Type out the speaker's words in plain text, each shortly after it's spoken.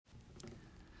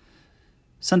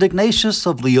St. Ignatius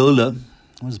of Loyola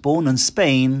was born in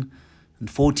Spain in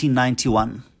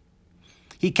 1491.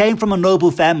 He came from a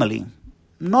noble family,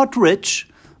 not rich,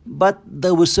 but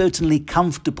they were certainly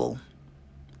comfortable.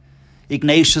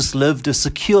 Ignatius lived a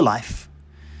secure life.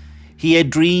 He had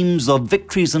dreams of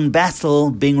victories in battle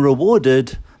being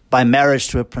rewarded by marriage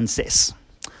to a princess.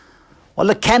 Well,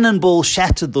 a cannonball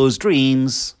shattered those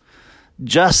dreams,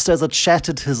 just as it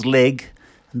shattered his leg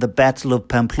in the Battle of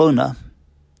Pamplona.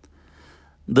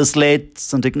 This led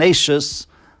St. Ignatius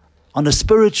on a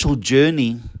spiritual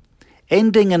journey,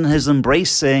 ending in his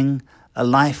embracing a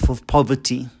life of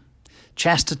poverty,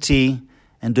 chastity,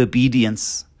 and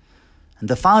obedience, and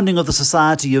the founding of the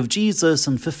Society of Jesus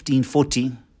in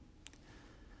 1540.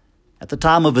 At the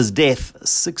time of his death,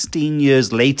 16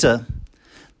 years later,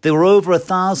 there were over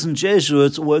 1,000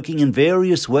 Jesuits working in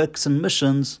various works and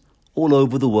missions all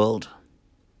over the world.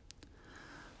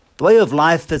 The way of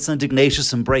life that St.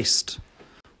 Ignatius embraced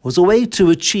was a way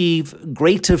to achieve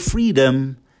greater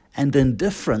freedom and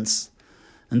indifference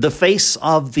in the face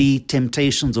of the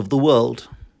temptations of the world.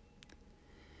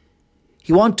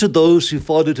 He wanted those who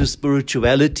followed his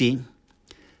spirituality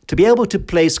to be able to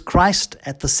place Christ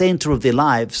at the center of their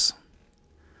lives.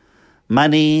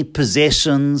 Money,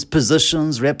 possessions,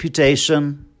 positions,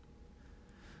 reputation.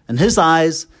 In his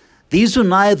eyes, these were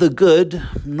neither good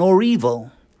nor evil,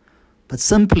 but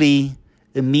simply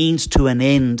a means to an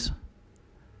end,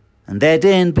 and that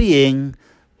end being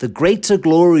the greater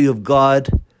glory of God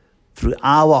through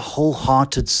our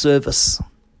wholehearted service.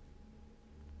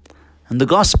 In the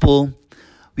Gospel,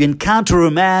 we encounter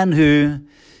a man who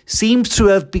seems to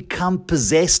have become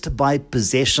possessed by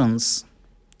possessions.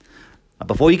 Now,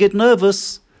 before you get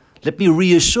nervous, let me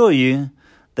reassure you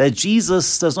that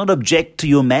Jesus does not object to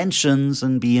your mansions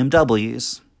and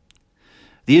BMWs.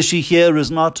 The issue here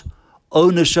is not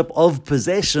ownership of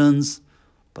possessions,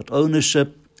 but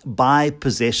ownership by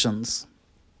possessions.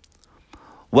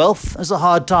 Wealth is a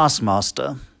hard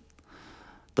taskmaster.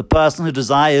 The person who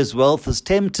desires wealth is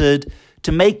tempted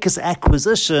to make his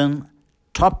acquisition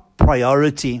top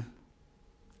priority.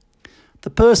 The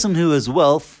person who has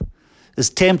wealth is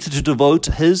tempted to devote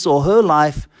his or her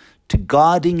life to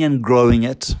guarding and growing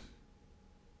it.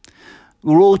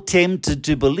 We're all tempted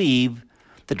to believe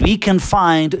that we can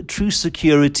find true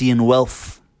security in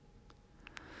wealth.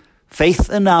 Faith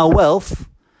in our wealth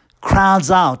crowds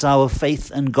out our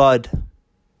faith in God.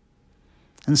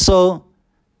 And so,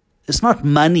 it's not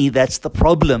money that's the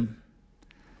problem.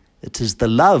 It is the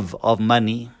love of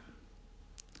money.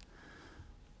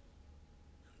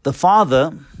 The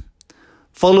father,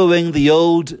 following the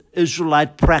old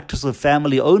Israelite practice of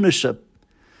family ownership,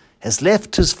 has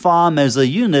left his farm as a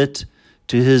unit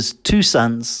to his 2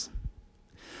 sons.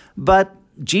 But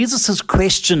Jesus'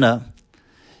 questioner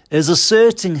is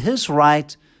asserting his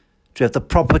right to have the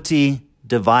property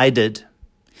divided.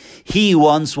 He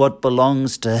wants what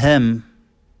belongs to him.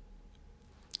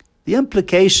 The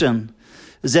implication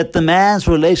is that the man's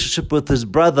relationship with his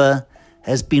brother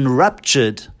has been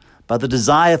ruptured by the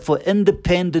desire for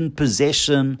independent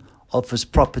possession of his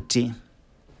property.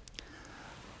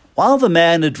 While the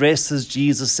man addresses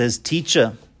Jesus as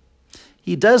teacher,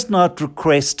 he does not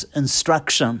request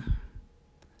instruction.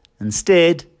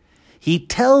 Instead, he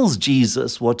tells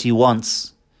Jesus what he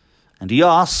wants, and he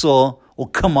asks or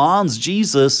commands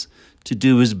Jesus to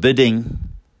do his bidding.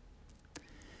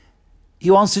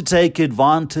 He wants to take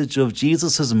advantage of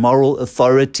Jesus' moral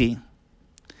authority.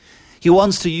 He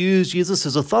wants to use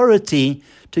Jesus' authority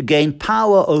to gain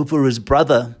power over his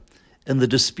brother in the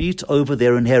dispute over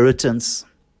their inheritance.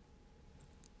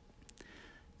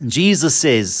 And Jesus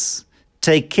says,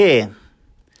 "Take care.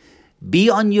 Be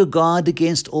on your guard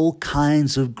against all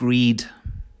kinds of greed."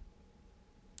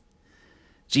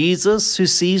 Jesus, who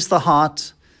sees the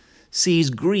heart, sees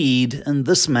greed in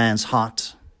this man's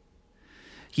heart.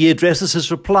 He addresses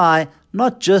his reply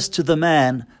not just to the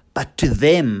man, but to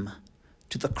them,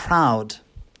 to the crowd.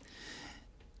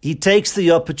 He takes the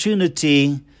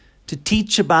opportunity to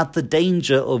teach about the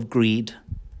danger of greed.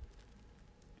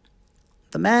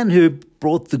 The man who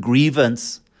brought the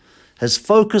grievance has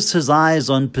focused his eyes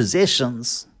on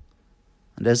possessions,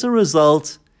 and as a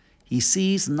result, he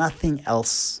sees nothing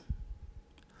else.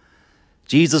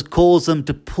 Jesus calls him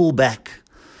to pull back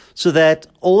so that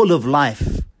all of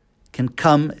life can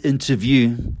come into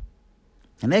view.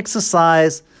 An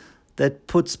exercise that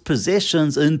puts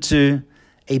possessions into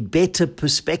a better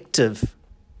perspective.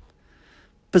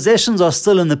 Possessions are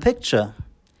still in the picture,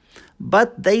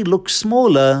 but they look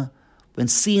smaller when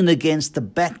seen against the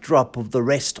backdrop of the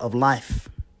rest of life.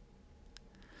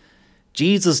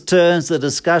 Jesus turns the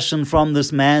discussion from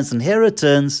this man's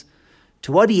inheritance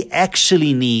to what he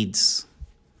actually needs.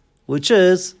 which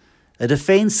is a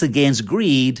defense against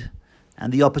greed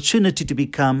and the opportunity to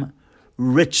become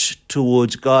rich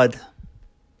towards God.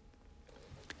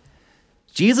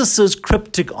 Jesus'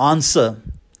 cryptic answer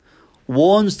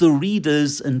warns the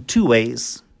readers in two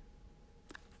ways.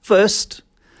 First,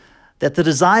 that the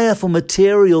desire for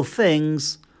material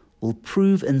things will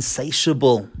prove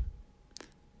insatiable.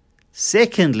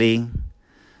 Secondly,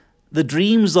 the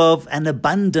dreams of an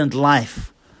abundant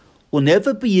life will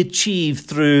never be achieved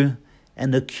through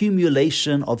an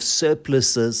accumulation of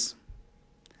surpluses.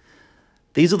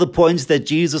 These are the points that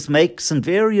Jesus makes in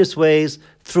various ways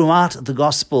throughout the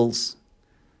Gospels.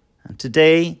 And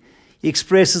today, he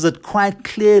expresses it quite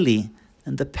clearly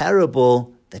in the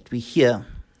parable that we hear.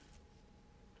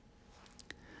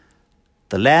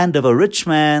 The land of a rich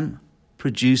man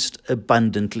produced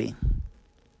abundantly.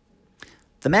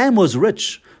 The man was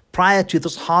rich prior to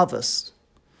this harvest,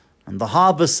 and the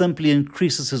harvest simply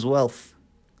increases his wealth.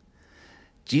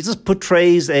 Jesus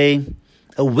portrays a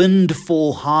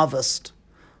windfall harvest,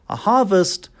 a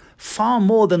harvest far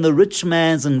more than the rich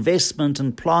man's investment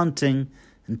in planting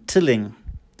and tilling,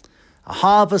 a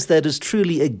harvest that is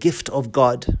truly a gift of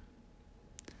God.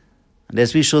 And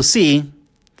as we shall see,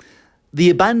 the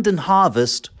abundant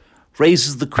harvest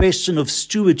raises the question of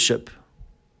stewardship.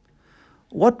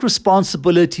 What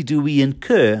responsibility do we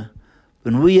incur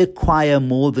when we acquire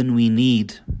more than we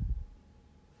need?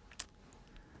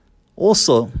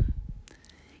 Also,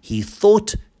 he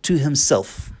thought to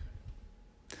himself.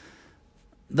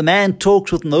 The man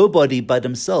talked with nobody but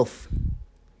himself.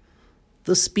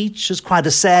 This speech is quite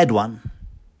a sad one.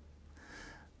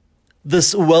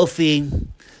 This wealthy,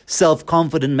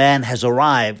 self-confident man has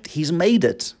arrived. He's made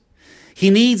it.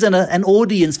 He needs an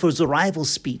audience for his arrival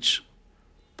speech.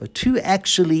 But who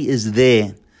actually is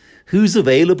there? Who's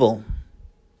available?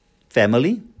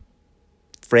 Family?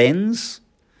 Friends?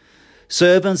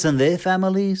 Servants and their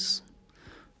families?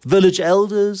 Village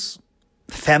elders?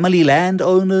 Family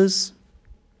landowners?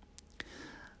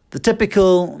 The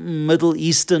typical Middle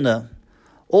Easterner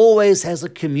always has a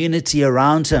community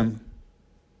around him.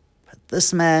 But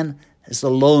this man is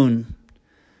alone.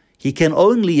 He can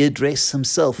only address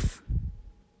himself.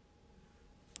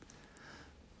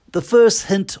 The first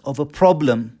hint of a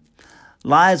problem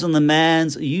lies on the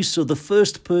man's use of the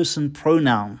first person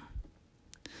pronoun.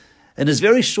 In his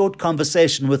very short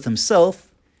conversation with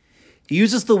himself, he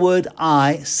uses the word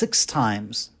I 6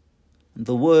 times and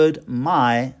the word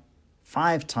my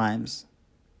 5 times.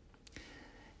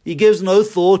 He gives no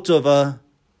thought of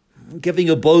giving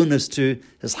a bonus to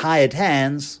his hired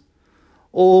hands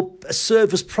or a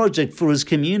service project for his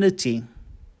community.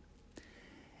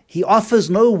 He offers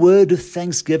no word of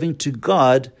thanksgiving to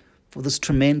God for this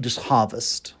tremendous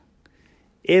harvest.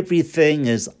 Everything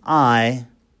is I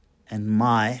and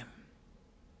my.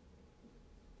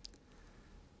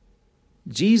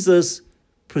 Jesus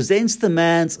presents the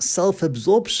man's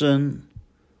self-absorption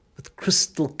with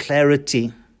crystal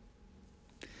clarity.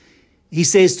 He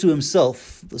says to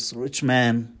himself, this rich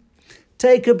man,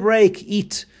 "Take a break,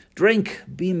 eat, drink,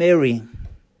 be merry."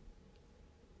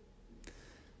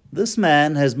 This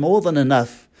man has more than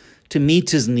enough to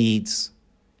meet his needs,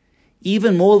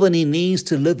 even more than he needs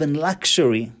to live in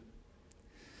luxury.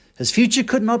 His future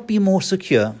could not be more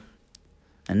secure.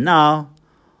 And now,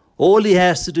 all he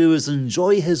has to do is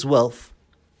enjoy his wealth.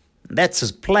 That's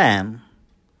his plan.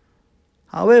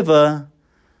 However,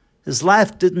 his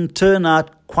life didn't turn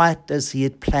out quite as he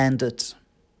had planned it.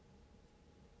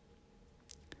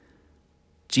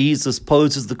 Jesus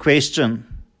poses the question,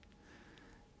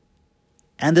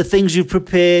 "And the things you've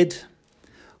prepared,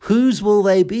 whose will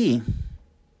they be?"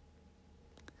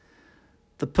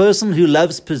 The person who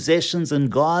loves possessions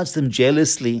and guards them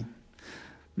jealously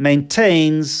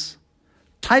maintains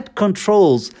tight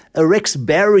controls, erects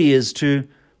barriers to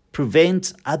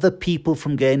prevent other people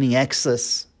from gaining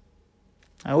access.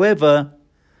 However,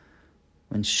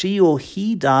 when she or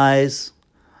he dies,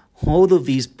 all of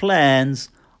these plans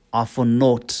are for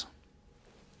naught.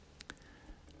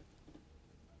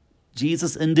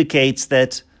 Jesus indicates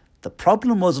that the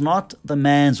problem was not the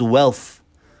man's wealth,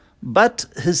 but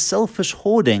his selfish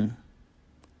hoarding.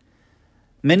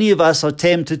 Many of us are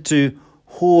tempted to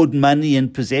hoard money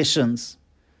and possessions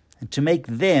and to make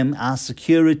them our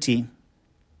security.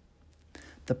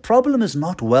 The problem is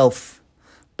not wealth,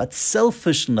 but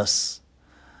selfishness,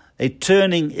 a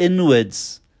turning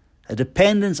inwards, a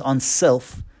dependence on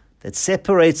self that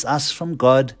separates us from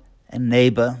God and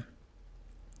neighbor.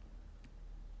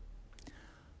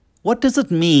 What does it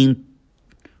mean?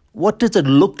 What does it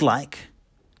look like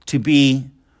to be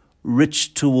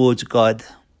rich towards God?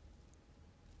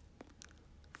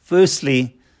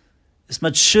 Firstly, this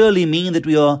must surely mean that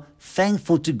we are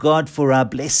thankful to God for our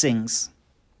blessings.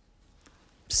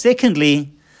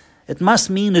 Secondly, it must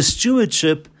mean a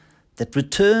stewardship that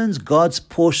returns God's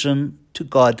portion to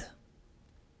God.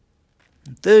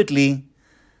 And thirdly,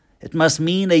 it must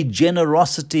mean a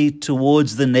generosity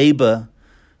towards the neighbor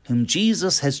whom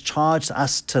Jesus has charged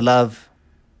us to love.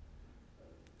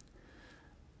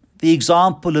 The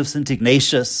example of St.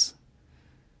 Ignatius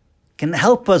can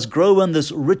help us grow in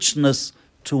this richness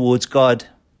towards God.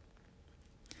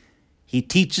 He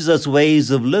teaches us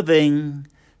ways of living,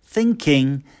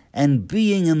 thinking, and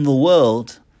being in the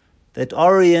world that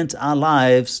orient our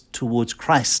lives towards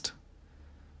Christ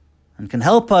and can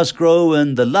help us grow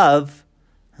in the love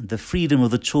and the freedom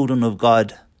of the children of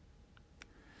God.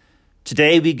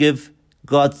 Today we give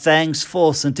God thanks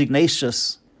for St.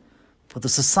 Ignatius, for the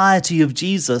Society of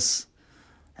Jesus,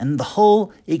 and the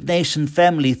whole Ignatian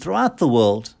family throughout the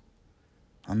world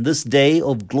on this day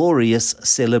of glorious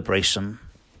celebration.